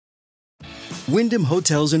Wyndham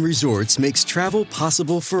Hotels and Resorts makes travel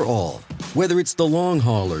possible for all. Whether it's the long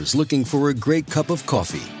haulers looking for a great cup of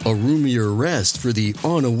coffee, a roomier rest for the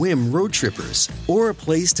on-a-whim road trippers, or a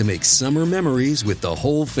place to make summer memories with the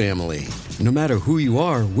whole family. No matter who you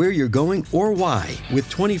are, where you're going, or why, with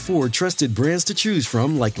 24 trusted brands to choose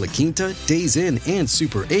from like La Quinta, Days Inn, and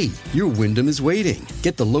Super 8, your Wyndham is waiting.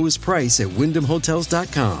 Get the lowest price at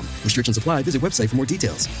WyndhamHotels.com. Restrictions apply. Visit website for more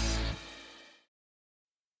details.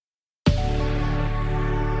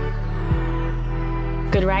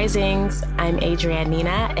 Good risings. I'm Adrienne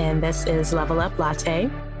Nina, and this is Level Up Latte.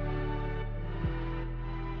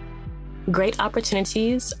 Great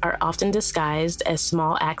opportunities are often disguised as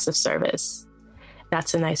small acts of service.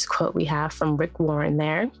 That's a nice quote we have from Rick Warren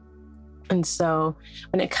there. And so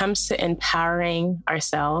when it comes to empowering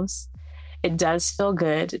ourselves, it does feel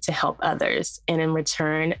good to help others. And in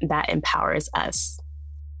return, that empowers us.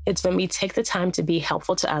 It's when we take the time to be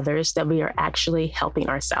helpful to others that we are actually helping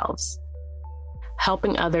ourselves.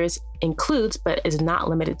 Helping others includes, but is not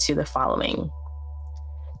limited to, the following.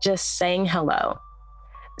 Just saying hello.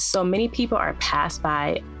 So many people are passed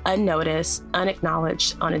by, unnoticed,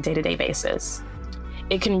 unacknowledged on a day-to-day basis.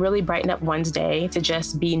 It can really brighten up one's day to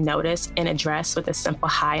just be noticed and addressed with a simple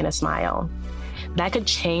hi and a smile. That could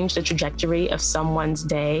change the trajectory of someone's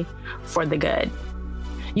day for the good.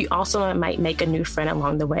 You also might make a new friend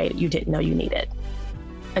along the way that you didn't know you needed.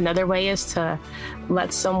 Another way is to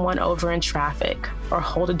let someone over in traffic or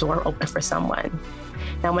hold a door open for someone.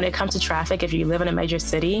 Now, when it comes to traffic, if you live in a major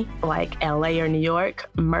city like LA or New York,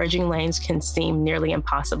 merging lanes can seem nearly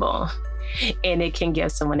impossible. And it can give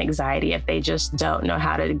someone anxiety if they just don't know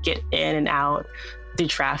how to get in and out through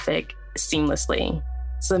traffic seamlessly.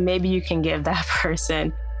 So maybe you can give that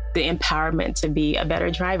person the empowerment to be a better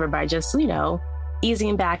driver by just,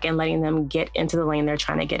 easing back and letting them get into the lane they're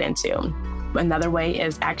trying to get into. Another way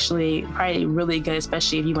is actually probably really good,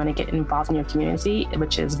 especially if you want to get involved in your community,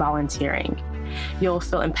 which is volunteering. You'll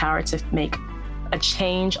feel empowered to make a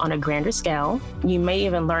change on a grander scale. You may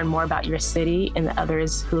even learn more about your city and the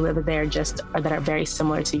others who live there that are very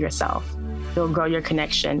similar to yourself. You'll grow your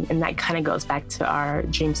connection, and that kind of goes back to our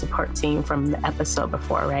dream support team from the episode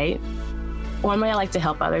before, right? One way I like to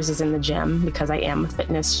help others is in the gym because I am a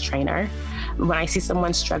fitness trainer. When I see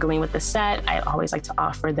someone struggling with the set, I always like to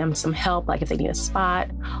offer them some help, like if they need a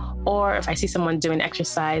spot, or if I see someone doing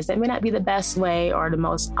exercise that may not be the best way or the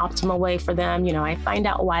most optimal way for them, I find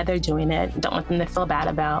out why they're doing it. Don't want them to feel bad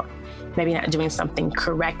about maybe not doing something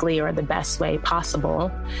correctly or the best way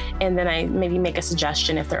possible. And then I maybe make a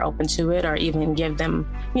suggestion if they're open to it, or even give them,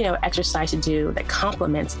 exercise to do that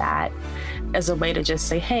complements that as a way to just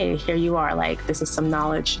say, hey, here you are, like, this is some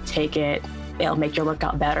knowledge, take it. It'll make your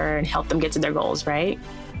workout better and help them get to their goals, right?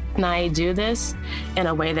 And I do this in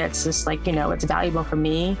a way that's just it's valuable for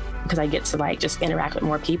me because I get to just interact with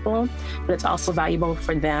more people, but it's also valuable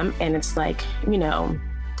for them. And it's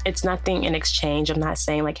it's nothing in exchange. I'm not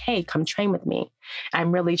saying hey, come train with me.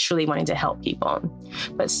 I'm really truly wanting to help people.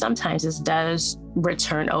 But sometimes this does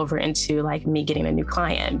return over into me getting a new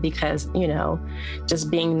client because, just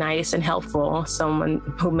being nice and helpful, someone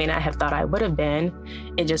who may not have thought I would have been,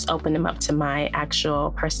 it just opened them up to my actual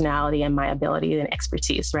personality and my ability and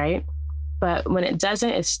expertise, right? But when it doesn't,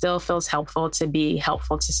 it still feels helpful to be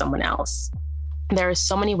helpful to someone else. There are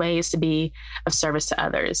so many ways to be of service to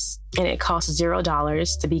others, and it costs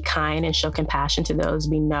 $0 to be kind and show compassion to those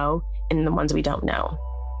we know and the ones we don't know.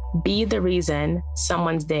 Be the reason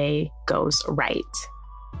someone's day goes right.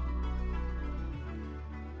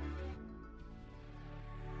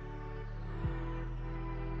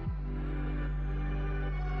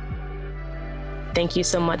 Thank you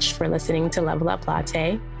so much for listening to Level Up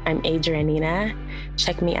Latte. I'm Adrienne Nina.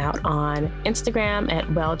 Check me out on Instagram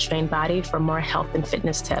at Well Trained Body for more health and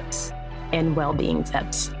fitness tips and well-being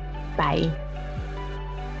tips. Bye.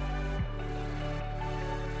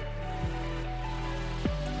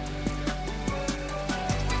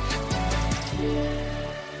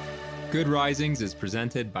 Good Risings is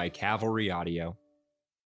presented by Cavalry Audio.